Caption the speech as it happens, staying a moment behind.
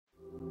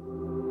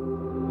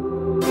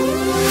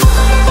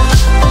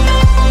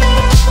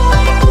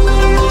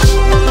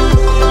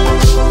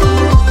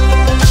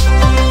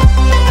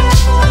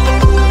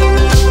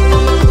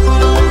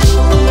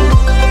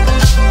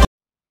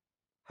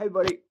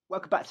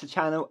back to the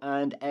channel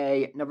and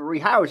another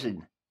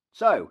rehousing.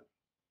 So,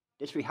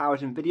 this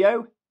rehousing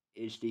video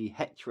is the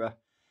Heterometrus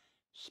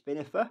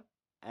Spinifer,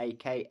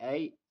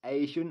 aka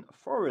Asian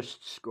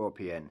forest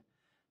scorpion.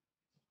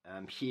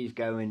 She's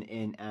going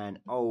in an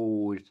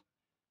old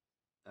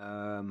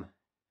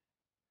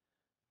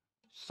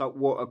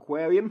saltwater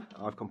aquarium.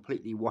 I've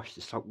completely washed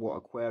the saltwater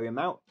aquarium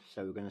out,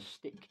 so we're going to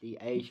stick the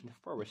Asian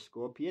forest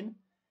scorpion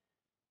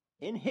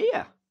in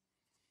here.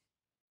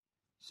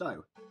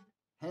 So,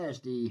 here's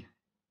the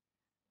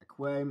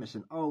aquarium. It's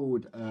an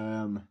old,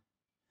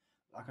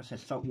 like I said,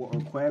 saltwater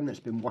aquarium that's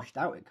been washed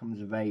out. It comes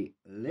with a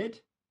lid.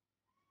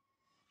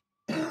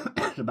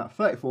 It's about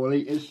 34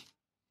 litres.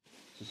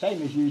 It's the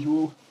same as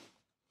usual.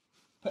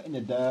 Put in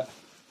the dirt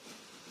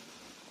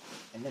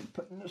and then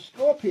put in the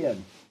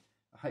scorpion.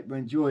 I hope you're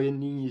enjoying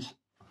these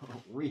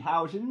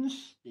rehousings.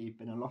 They've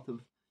been a lot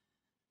of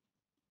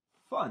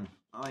fun.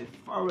 I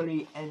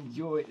thoroughly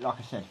enjoy, like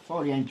I said,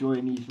 thoroughly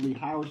enjoying these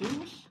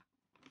rehousings.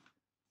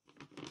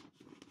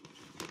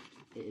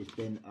 It has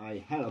been a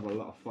hell of a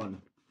lot of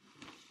fun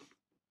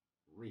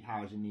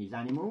rehousing these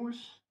animals.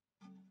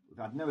 We've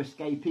had no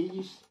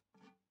escapees.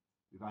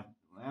 We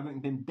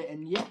haven't been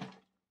bitten yet.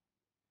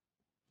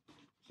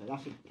 So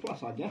that's a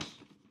plus, I guess.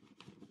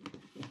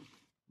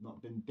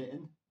 Not been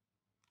bitten.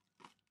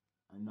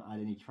 And not had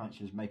any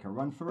tarantulas make a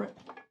run for it.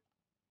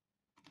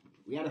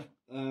 We had a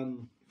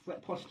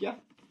threat posture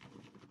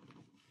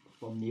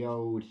from the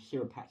old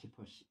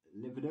Heterometrus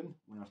lividum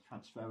when I was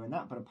transferring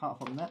that. But apart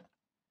from that,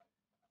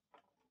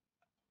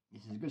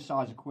 this is a good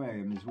size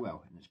aquarium as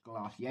well, and it's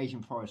glass. The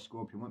Asian forest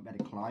scorpion won't be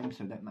able to climb,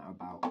 so it don't matter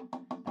about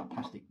that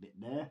plastic bit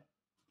there.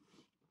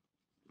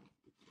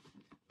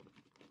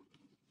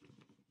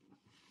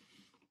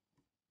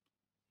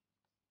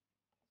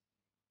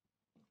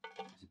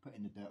 So put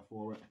in the dirt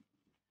for it.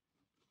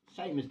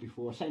 Same as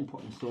before, same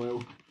pot and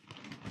soil.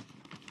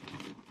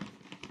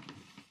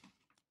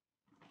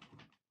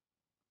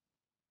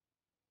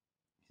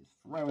 Just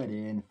throw it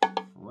in,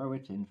 throw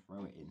it in,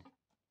 throw it in.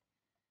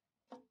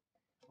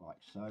 Like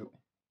so.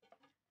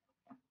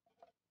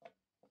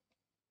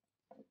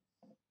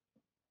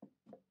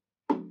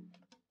 A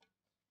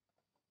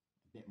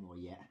bit more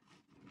yet.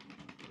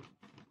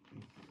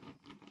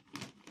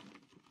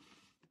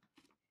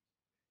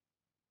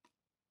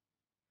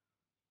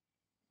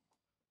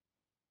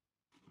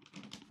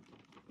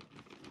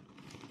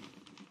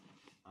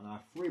 And I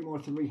have 3 more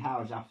to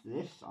rehouse after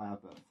this. I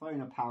have a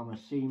Phonopalma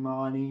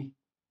seamani,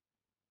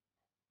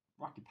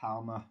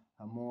 Brachypalma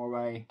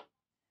hamore,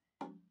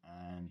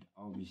 and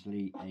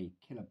obviously a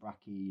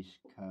Killibrachys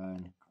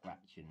kern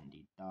kratchen,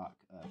 the dark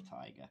earth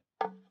tiger.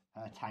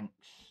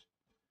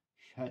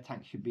 Her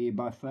tank should be in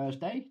by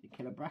Thursday, the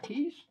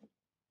Killibrachys.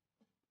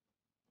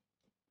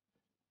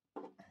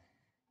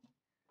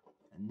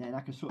 And then I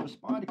can sort the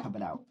spider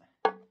cupboard out.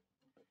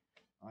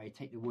 I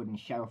take the wooden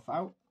shelf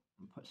out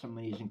and put some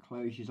of these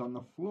enclosures on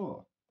the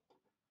floor.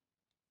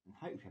 And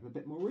hopefully have a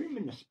bit more room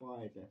in the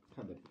spider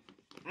cupboard.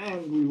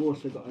 And we've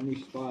also got a new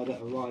spider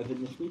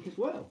arriving this week as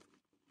well.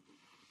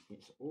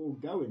 It's all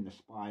go in the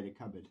spider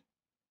cupboard,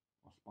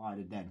 or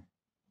spider den.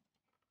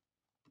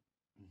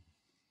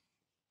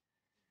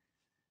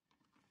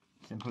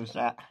 Simple as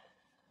that.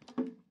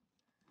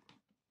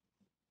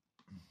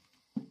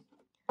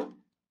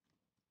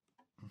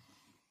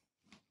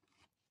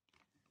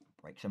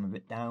 Break some of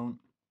it down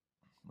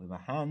with my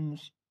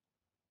hands.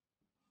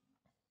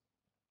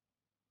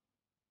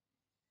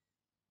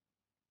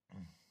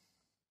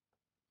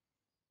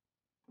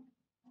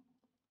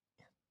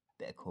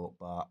 Bit of cork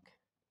bark.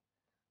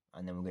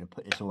 And then we're going to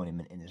put this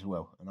ornament in as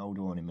well, an old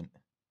ornament.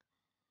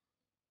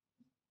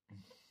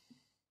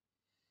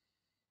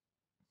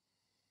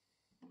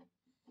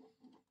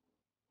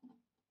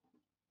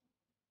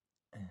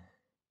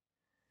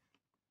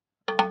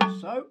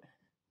 So,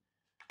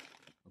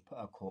 we'll put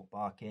our cork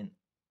bark in,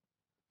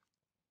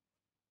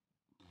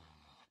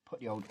 put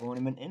the old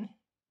ornament in,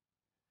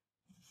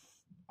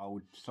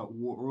 old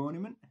saltwater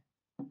ornament,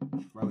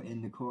 throw it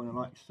in the corner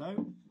like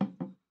so.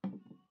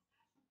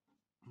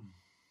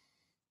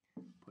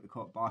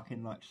 Cork bark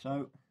in like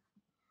so.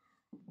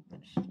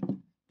 Let's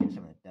get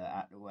some of the dirt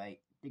out of the way,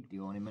 dig the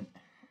ornament.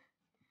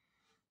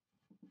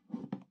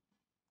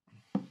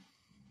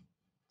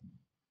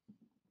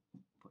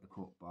 Put the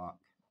cork bark.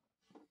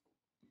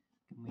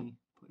 Can we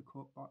put the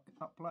cork bark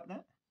up like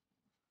that?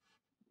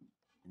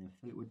 And then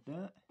fill it with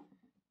dirt.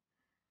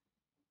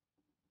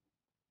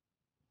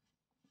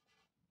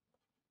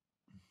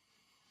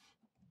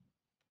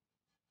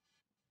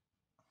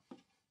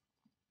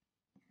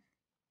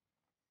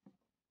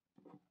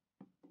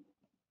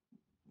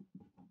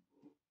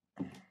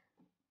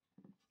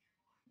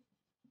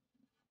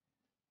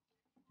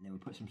 And then we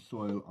put some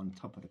soil on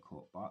top of the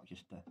cork bark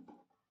just to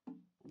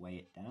weigh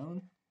it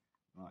down,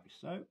 like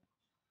so.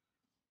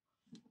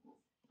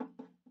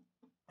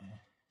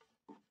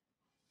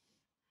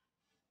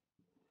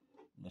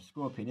 And the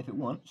scorpion, if it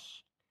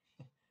wants,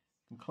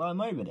 can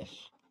climb over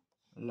this.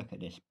 Look at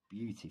this,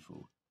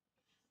 beautiful.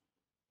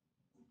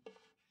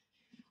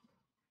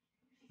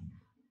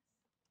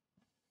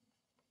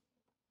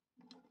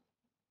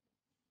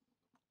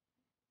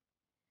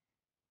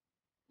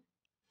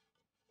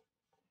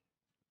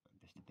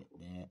 Just a bit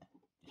there.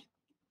 Just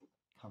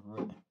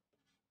cover it.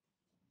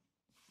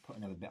 Put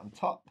another bit on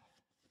top.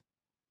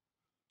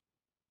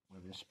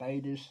 Wherever the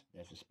spade is,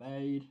 there's the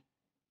spade.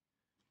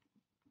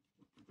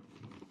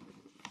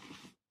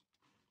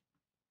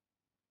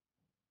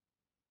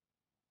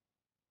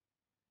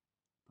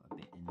 Put a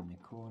bit in the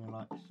corner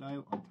like so,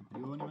 on top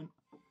of the ornament.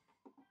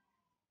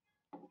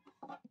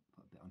 Put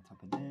a bit on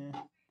top of there,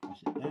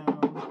 press it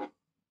down.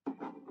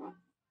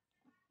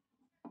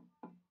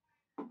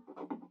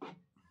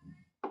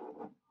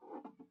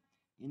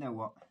 You know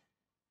what?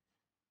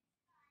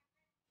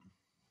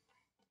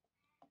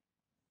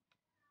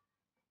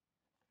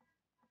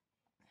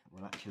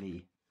 We'll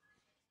actually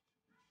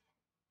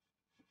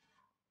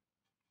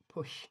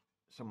push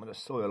some of the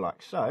soil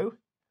like so.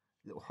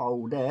 Little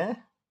hole there.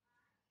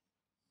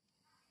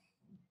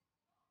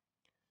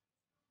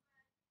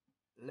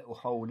 Little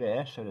hole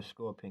there so the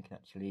scorpion can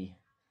actually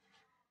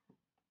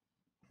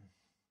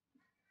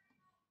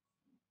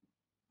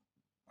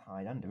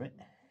hide under it.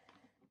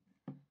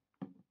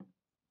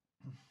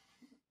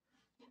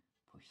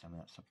 Push some of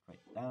that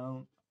substrate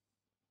down.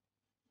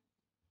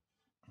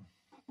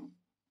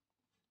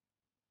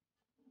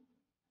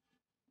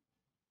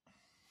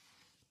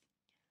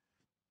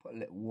 Put a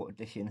little water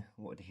dish in.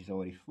 Water dish is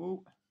already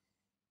full.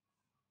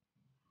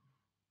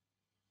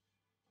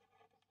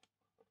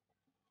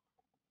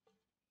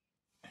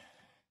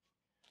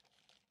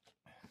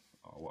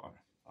 Oh, what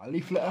our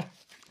leaf litter.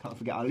 Can't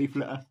forget our leaf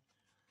litter.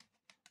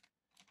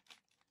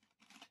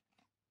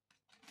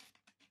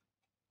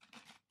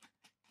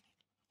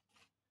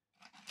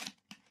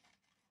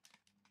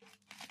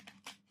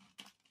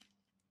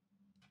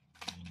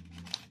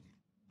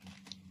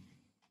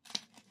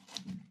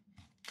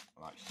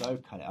 Like so,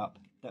 cut it up.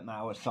 Don't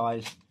matter what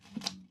size.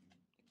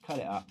 Cut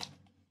it up.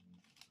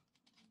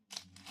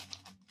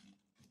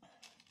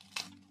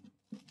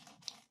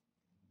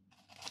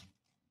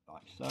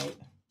 Like so.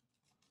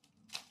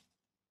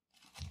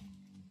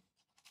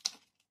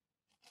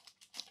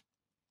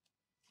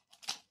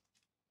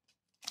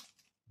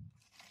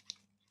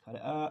 Cut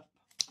it up.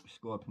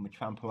 Scorpion with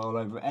trample all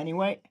over it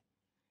anyway.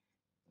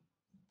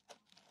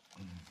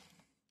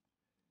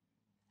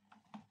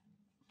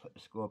 Put the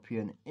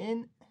scorpion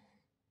in.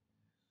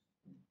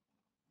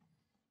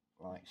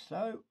 Like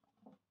so.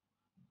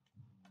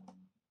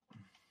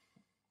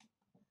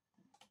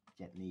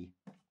 Gently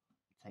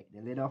take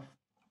the lid off.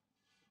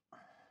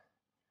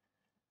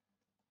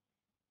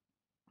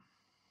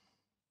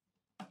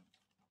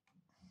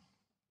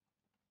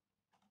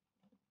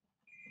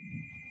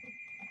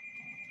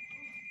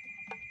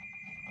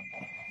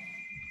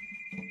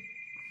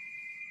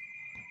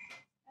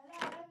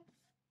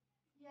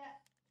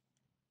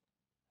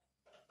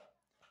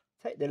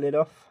 Take the lid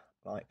off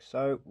like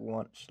so,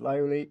 once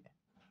slowly.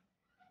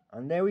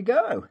 And there we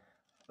go.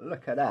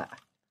 Look at that.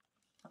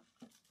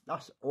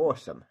 That's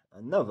awesome.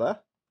 Another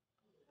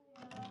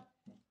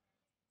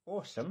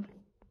awesome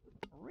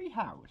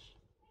rehouse.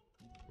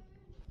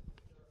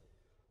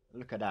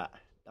 Look at that.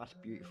 That's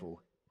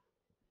beautiful.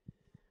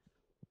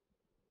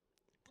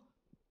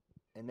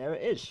 And there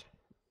it is.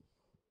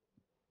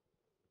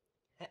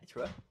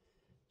 Heterometrus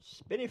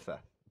Spinifer.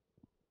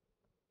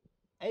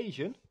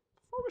 Asian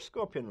forest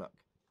scorpion, look.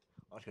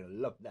 I was going to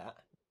love that.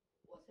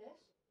 What's this?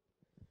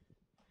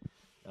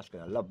 That's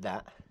going to love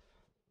that.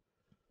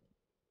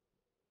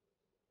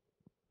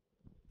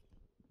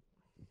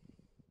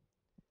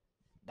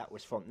 That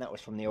was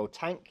from the old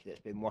tank that's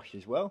been washed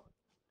as well.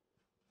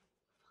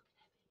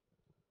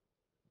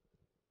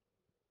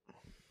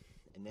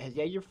 And there's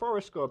the Asian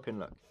forest scorpion,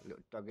 look.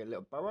 Dug a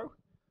little burrow.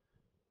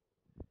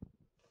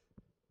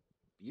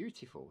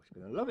 Beautiful. It's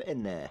going to love it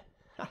in there.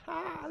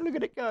 Look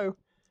at it go.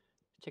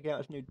 Check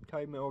out its new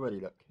comb already,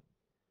 look.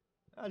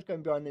 It's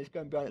going behind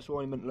its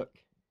ornament, look.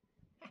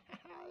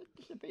 It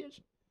disappears.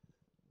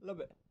 Love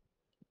it.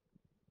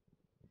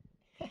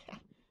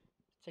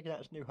 Checking out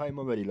its new home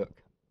already, look.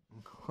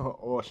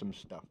 Awesome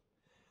stuff.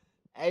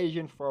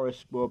 Asian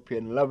forest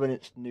scorpion loving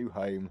its new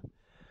home.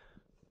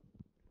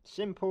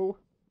 Simple,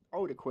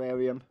 old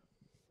aquarium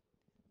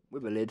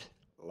with a lid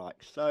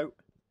like so.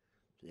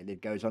 The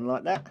lid goes on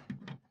like that.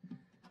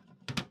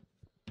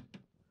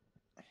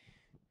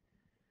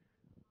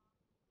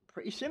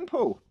 Pretty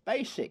simple,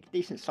 basic,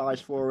 decent size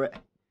for it.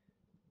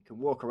 You can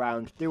walk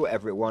around, do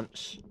whatever it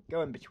wants.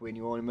 Go in between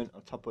the ornament,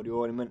 on top of the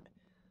ornament.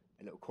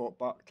 A little cork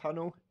bark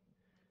tunnel.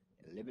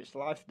 It'll live its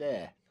life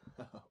there.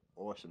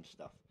 Awesome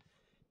stuff.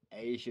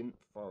 Asian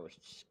forest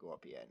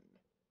scorpion.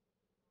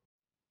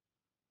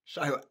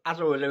 So, as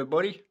always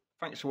everybody,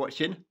 thanks for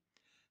watching.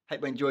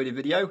 Hope you enjoyed the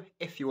video.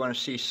 If you want to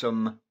see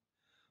some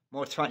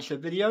more tarantula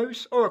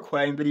videos or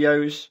aquarium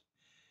videos,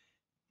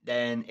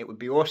 then it would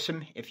be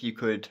awesome if you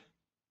could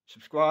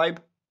subscribe,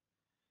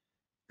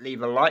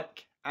 leave a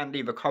like and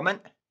leave a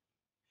comment,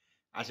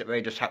 as it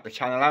really does help the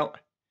channel out.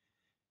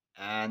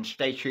 And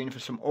stay tuned for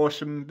some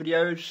awesome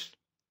videos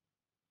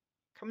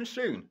coming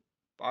soon.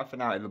 Bye for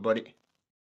now everybody.